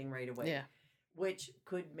get something right away. Yeah. Which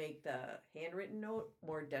could make the handwritten note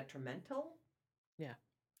more detrimental. Yeah.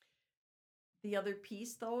 The other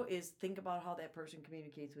piece, though, is think about how that person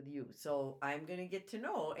communicates with you. So I'm going to get to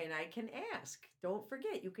know, and I can ask. Don't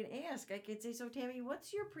forget, you can ask. I could say, so Tammy,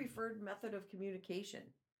 what's your preferred method of communication?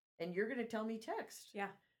 And you're going to tell me text. Yeah.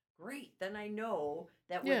 Great. Then I know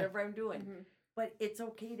that Yeah. whatever I'm doing. Mhm. But it's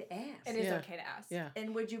okay to ask. It is Yeah. okay to ask. Yeah.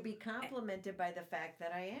 And would you be complimented by the fact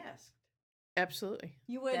that I asked? Absolutely.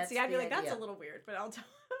 You would That's see. I'd be the like, that's idea. a little weird, but I'll tell.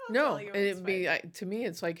 I'll No, tell you and it's it'd be fine. to me.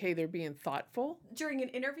 It's like, hey, they're being thoughtful. During an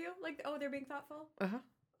interview, like, oh, they're being thoughtful. Uh-huh.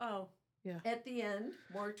 Oh, At the end,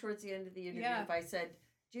 more towards the end of the interview, Yeah. if I said,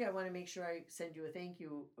 gee, I want to make sure I send you a thank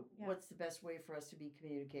you, Yeah. what's the best way for us to be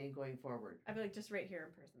communicating going forward? I'd be like, just right here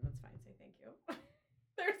in person. That's fine. Say thank you.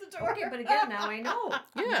 There's the door. Okay, but again, now I know.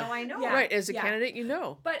 Yeah. Now I know. Yeah. Right. As a Yeah. candidate, you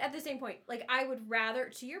know. But at the same point, like I would rather,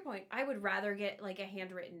 to your point, I would rather get like a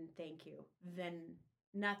handwritten thank you than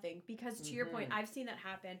nothing. Because to your point, Mhm. I've seen that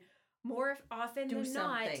happen more often Do than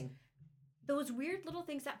not. something. Those weird little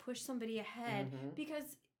things that push somebody ahead Mhm.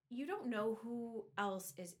 because you don't know who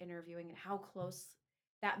else is interviewing and how close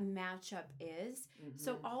that matchup is.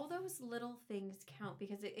 So Mhm. all those little things count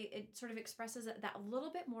because it sort of expresses that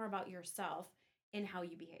little bit more about yourself in how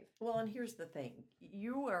you behave. Well, and here's the thing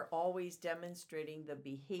you are always demonstrating the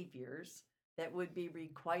behaviors that would be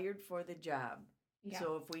required for the job. Yeah.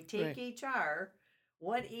 So if we take Right. HR,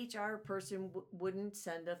 what HR person wouldn't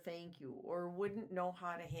send a thank you or wouldn't know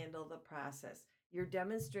how to handle the process? You're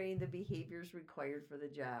demonstrating the behaviors required for the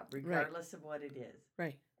job, regardless of what it is.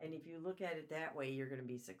 Right. And if you look at it that way, you're going to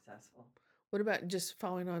be successful. What about just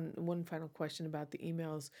following on one final question about the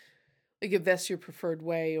emails? Like if that's your preferred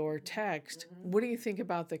way or text, Mhm. what do you think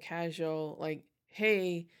about the casual, like,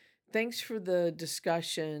 hey, thanks for the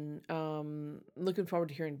discussion. Looking forward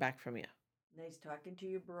to hearing back from you. Nice talking to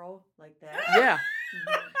you, bro, like that. Yeah.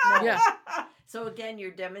 No. Yeah. So again,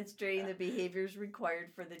 you're demonstrating the behaviors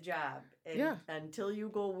required for the job. And Yeah. until you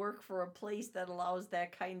go work for a place that allows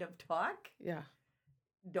that kind of talk, Yeah.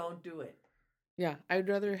 don't do it. Yeah. I'd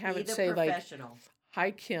rather have Be it the say like, professional.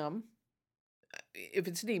 hi, Kim. If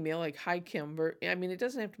it's an email, like, hi, Kim. I mean, it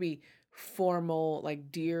doesn't have to be formal,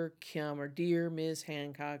 like, dear Kim or dear Ms.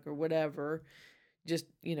 Hancock or whatever. Just,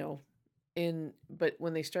 but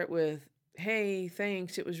when they start with, hey,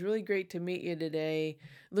 thanks, it was really great to meet you today.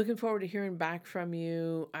 Looking forward to hearing back from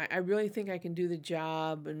you. I really think I can do the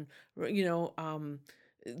job, and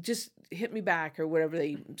just hit me back or whatever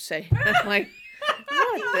they say. I'm like,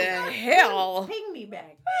 what the hell? Ping me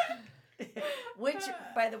back. Which,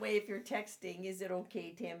 by the way, if you're texting, is it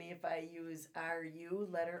okay, Tammy, if I use RU,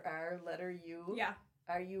 letter R, letter U? Yeah.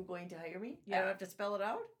 Are you going to hire me? I Yeah. don't have to spell it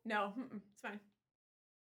out? No, it's fine.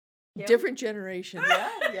 Kim? Different generation. Yeah.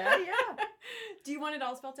 Do you want it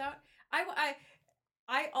all spelled out?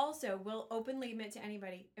 I also will openly admit to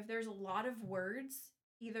anybody, if there's a lot of words,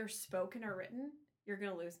 either spoken or written, you're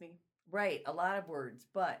going to lose me. Right, a lot of words,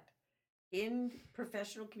 but in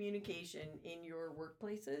professional communication in your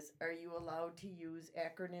workplaces, are you allowed to use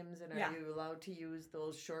acronyms and are Yeah. you allowed to use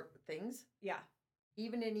those short things? Yeah.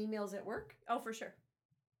 Even in emails at work? Oh, for sure.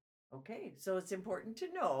 Okay, so it's important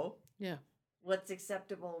to know Yeah. what's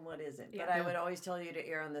acceptable and what isn't. Yeah. But I Yeah. would always tell you to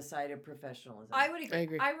err on the side of professionalism. I would agree. I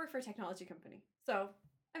agree. I work for a technology company. So,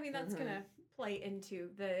 I mean, that's going to play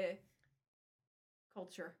into the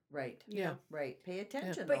culture. Right. You Yeah. know? Right. Pay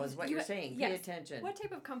attention, But though, is what you- you're saying. yes. Pay attention. What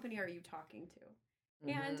type of company are you talking to?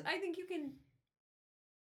 And Mhm. I think you can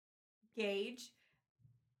gauge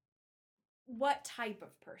what type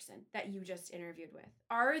of person that you just interviewed with.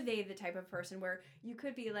 Are they the type of person where you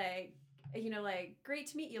could be like, great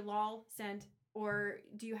to meet you, lol, send, or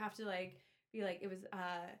do you have to be like, it was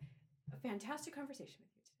a fantastic conversation with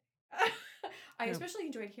you today. I Yeah. especially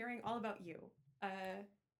enjoyed hearing all about you.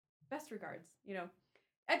 Best regards.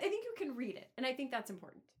 I think you can read it, and I think that's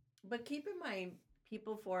important. But keep in mind,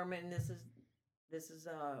 people form, and this is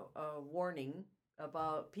a warning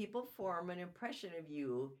about people form an impression of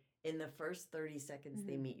you in the first 30 seconds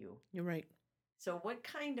they meet you. You're right. So, what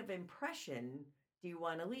kind of impression do you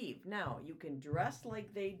want to leave? Now, you can dress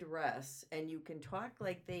like they dress and you can talk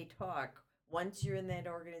like they talk once you're in that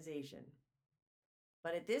organization.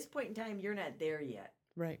 But at this point in time, you're not there yet.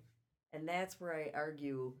 Right. And that's where I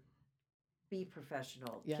argue be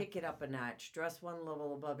professional, Yeah. kick it up a notch, dress one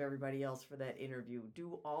level above everybody else for that interview.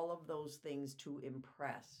 Do all of those things to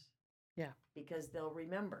impress. Yeah. Because they'll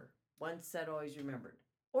remember. Once said, always remembered.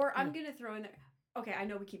 Or I'm going to throw in there. Okay, I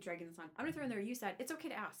know we keep dragging this on. I'm going to throw in there. You said it's okay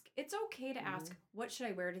to ask. It's okay to ask, what should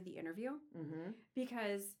I wear to the interview? Mm-hmm.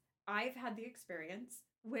 Because I've had the experience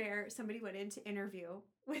where somebody went in to interview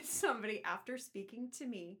with somebody after speaking to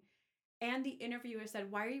me, and the interviewer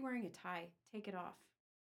said, "Why are you wearing a tie? Take it off."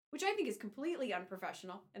 Which I think is completely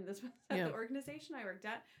unprofessional. And this was at the organization I worked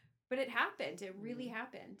at. But it happened. It really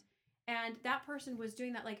happened. And that person was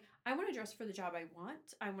doing that like, I want to dress for the job I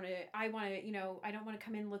want. I want to, I don't want to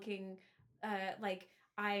come in looking like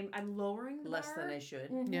I'm lowering the Less bar. than I should.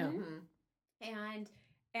 Mhm. Yeah. Mm-hmm.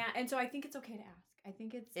 And so I think it's okay to ask. I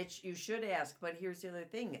think it's You should ask, but here's the other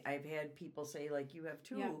thing. I've had people say, like you have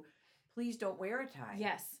too, Yeah. please don't wear a tie.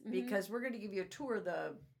 yes. Mhm. Because we're going to give you a tour of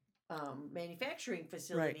the manufacturing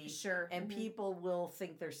facility. Sure. And Mhm. people will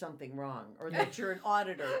think there's something wrong or that you're an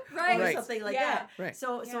auditor Right. or Right. something like Yeah. that. Right.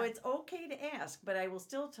 So Yeah. it's okay to ask, but I will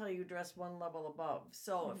still tell you dress one level above.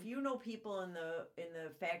 So if you know people in the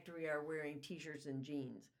factory are wearing t-shirts and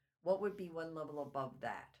jeans, what would be one level above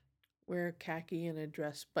that? Wear khaki and a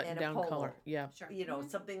dress And button a down polo. collar. Yeah. Sure. You know, Mhm.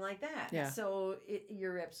 something like that. Yeah. So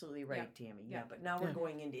you're absolutely right, Tammy. Yeah. Yeah. But now we're Yeah.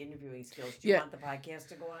 going into interviewing skills. Do you want the podcast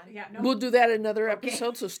to go on? Yeah. No. We'll do that another Okay.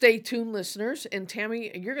 episode, so stay tuned, listeners. And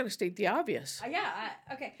Tammy, you're going to state the obvious.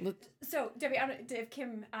 Okay. Let- So Debbie, if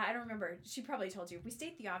Kim, I don't remember. She probably told you. We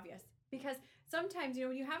state the obvious because sometimes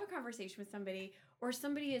when you have a conversation with somebody or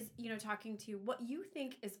somebody is talking to you, what you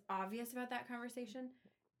think is obvious about that conversation,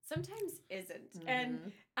 sometimes isn't.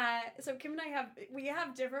 And so Kim and I we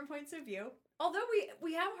have different points of view. Although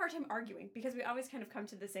we have a hard time arguing because we always kind of come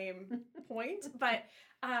to the same point, but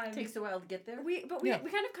takes a while to get there. We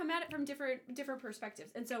kind of come at it from different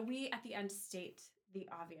perspectives, and so we at the end state the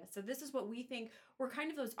obvious. So this is what we think were kind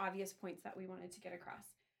of those obvious points that we wanted to get across.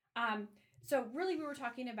 So really, we were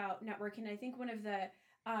talking about networking. I think one of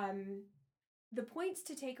the points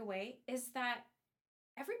to take away is that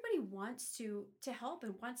everybody wants to help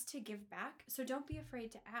and wants to give back. So don't be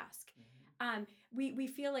afraid to ask. We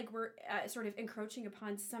feel like we're sort of encroaching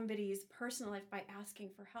upon somebody's personal life by asking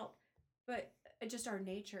for help, but just our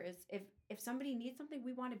nature is if somebody needs something,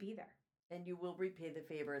 we want to be there, and you will repay the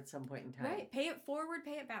favor at some point in time. Right, pay it forward,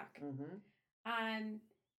 pay it back.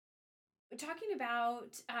 Talking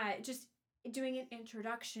about just doing an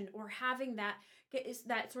introduction or having that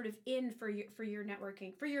sort of in for your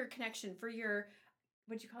networking, for your connection, for your,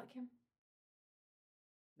 what'd you call it, Kim?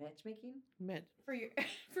 Matchmaking? For your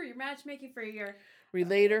for your matchmaking, for your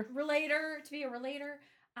relator, to be a relator.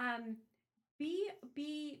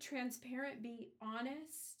 Be transparent, be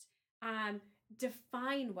honest,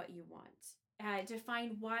 define what you want,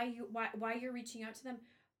 define why you're reaching out to them,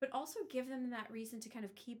 but also give them that reason to kind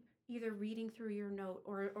of keep either reading through your note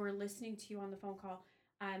or listening to you on the phone call.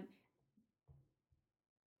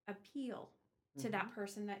 Appeal to that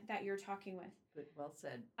person that you're talking with. Good, well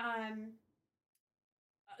said.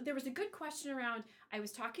 There was a good question around, I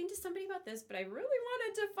was talking to somebody about this, but I really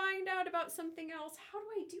wanted to find out about something else. How do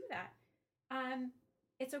I do that?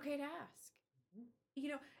 It's okay to ask.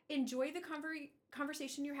 Enjoy the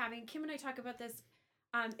conversation you're having. Kim and I talk about this.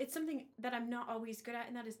 It's something that I'm not always good at,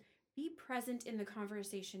 and that is be present in the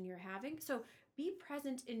conversation you're having. So be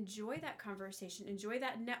present, enjoy that conversation, enjoy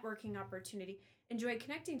that networking opportunity, enjoy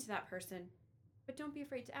connecting to that person, but don't be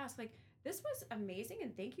afraid to ask. Like, this was amazing,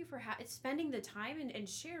 and thank you for spending the time and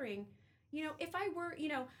sharing. If I were,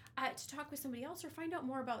 to talk with somebody else or find out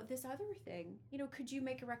more about this other thing, could you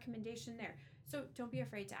make a recommendation there? So don't be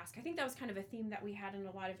afraid to ask. I think that was kind of a theme that we had in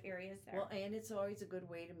a lot of areas there. Well, and it's always a good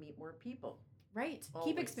way to meet more people. Right.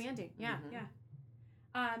 Always. Keep expanding. Yeah,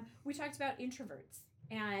 yeah. We talked about introverts,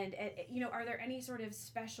 and are there any sort of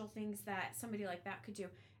special things that somebody like that could do?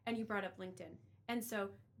 And you brought up LinkedIn, and so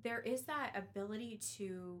there is that ability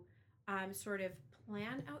to sort of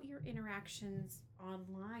plan out your interactions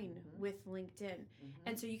online with LinkedIn.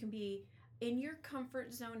 And so you can be in your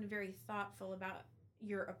comfort zone and very thoughtful about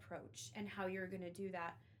your approach and how you're going to do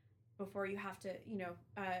that before you have to,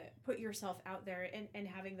 put yourself out there and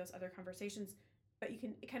having those other conversations. But you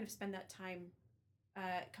can kind of spend that time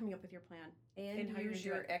coming up with your plan. And how use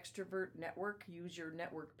your extrovert network, use your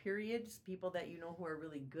network periods, people that you know who are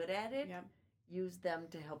really good at it. Yep. Use them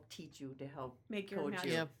to help teach you, to help make your coach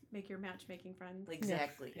you. Make your matchmaking friends.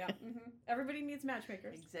 Exactly. Yeah. Everybody needs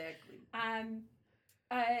matchmakers. Exactly.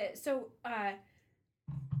 So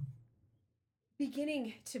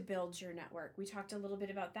beginning to build your network. We talked a little bit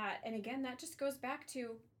about that. And again, that just goes back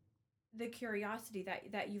to the curiosity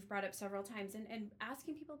that you've brought up several times and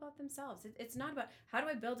asking people about themselves. It's not about how do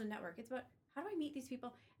I build a network. It's about how do I meet these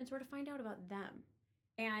people and sort of find out about them.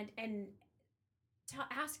 And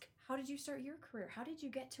ask, how did you start your career? How did you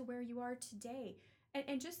get to where you are today?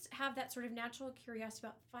 And just have that sort of natural curiosity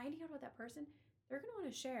about finding out about that person. They're going to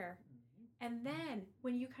want to share. And then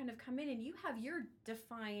when you kind of come in and you have your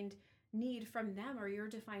defined need from them or your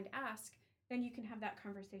defined ask, then you can have that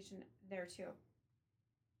conversation there too.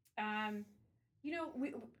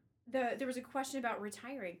 There was a question about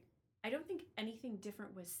retiring. I don't think anything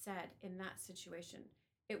different was said in that situation.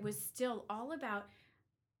 It was still all about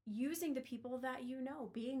using the people that you know,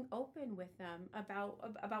 being open with them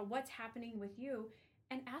about what's happening with you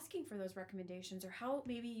and asking for those recommendations or how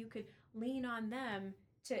maybe you could lean on them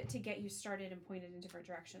to get you started and pointed in different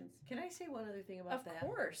directions. Can I say one other thing about that? Of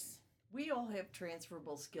course. We all have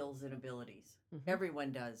transferable skills and abilities.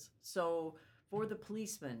 Everyone does. So for the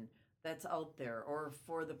policeman that's out there, or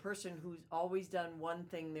for the person who's always done one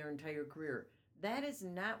thing their entire career, that is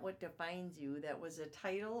not what defines you. That was a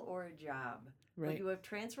title or a job. Right. But you have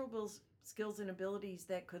transferable skills and abilities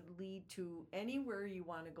that could lead to anywhere you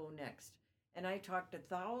want to go next. And I talk to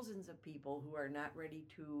thousands of people who are not ready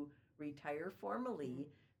to retire formally,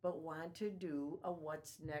 but want to do a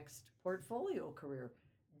what's next portfolio career.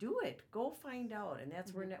 Do it. Go find out. And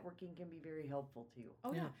that's where networking can be very helpful to you.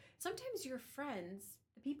 Oh, yeah. Sometimes your friends,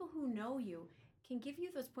 the people who know you, can give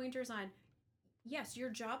you those pointers on, yes, your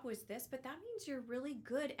job was this, but that means you're really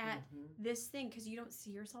good at this thing because you don't see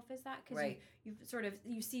yourself as that because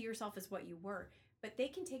you see yourself as what you were. But they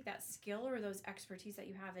can take that skill or those expertise that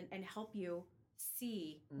you have and help you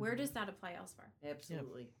see where does that apply elsewhere.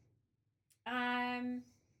 Absolutely.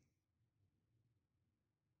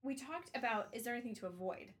 we talked about, is there anything to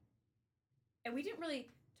avoid? And we didn't really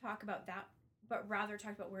talk about that, but rather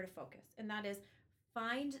talked about where to focus. And that is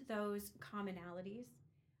find those commonalities.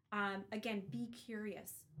 Again, be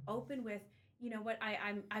curious, open with, you know what,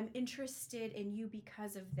 I'm interested in you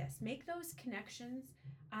because of this. Make those connections,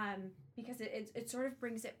 because it sort of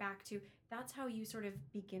brings it back to, that's how you sort of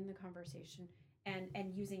begin the conversation,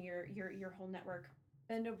 and using your whole network.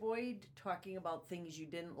 And avoid talking about things you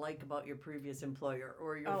didn't like about your previous employer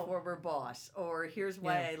or your Oh. former boss, or here's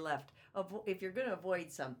why Yeah. I left. If you're going to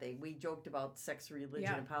avoid something, we joked about sex, religion,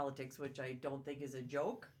 Yeah. and politics, which I don't think is a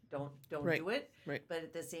joke. Don't Right. do it. Right. But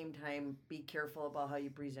at the same time, be careful about how you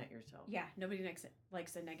present yourself. Yeah, nobody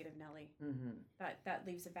likes a negative Nelly. Mm-hmm. That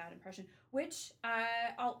leaves a bad impression. Which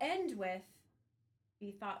I'll end with: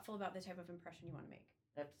 be thoughtful about the type of impression you want to make.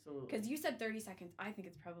 Absolutely. Because you said 30 seconds. I think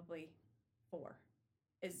it's probably 4.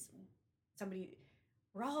 Is somebody?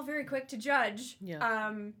 We're all very quick to judge. Yeah.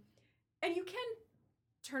 And you can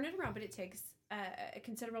turn it around, but it takes a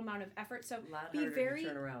considerable amount of effort. So a lot be harder very to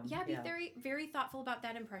turn around. Yeah, be very, very thoughtful about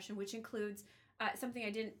that impression, which includes something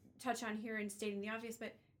I didn't touch on here in stating the obvious,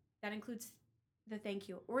 but that includes the thank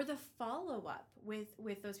you or the follow up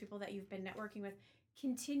with those people that you've been networking with.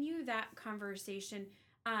 Continue that conversation.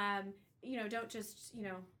 Don't just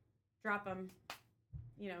drop them.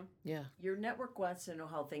 Yeah. Your network wants to know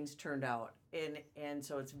how things turned out, and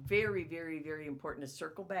so it's very, very, very important to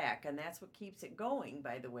circle back, and that's what keeps it going.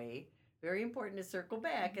 By the way, very important to circle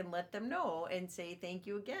back and let them know and say thank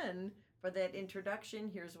you again for that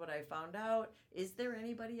introduction. Here's what I found out. Is there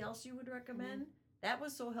anybody else you would recommend? That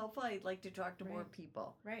was so helpful. I'd like to talk to more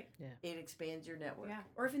people. Right. Yeah. It expands your network. Yeah.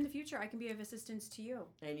 Or if in the future I can be of assistance to you.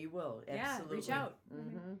 And you will. Yeah, Absolutely. reach out.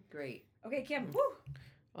 Mm-hmm. Great. Okay, Kim. Woo!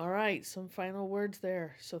 All right, some final words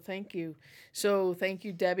there. So thank you. So thank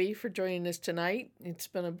you, Debbie, for joining us tonight. It's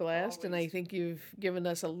been a blast, and I Always. think you've given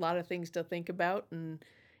us a lot of things to think about and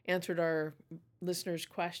answered our listeners'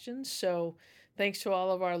 questions. So thanks to all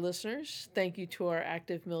of our listeners. Thank you to our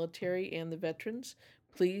active military and the veterans.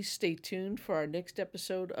 Please stay tuned for our next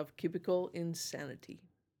episode of Cubicle Insanity.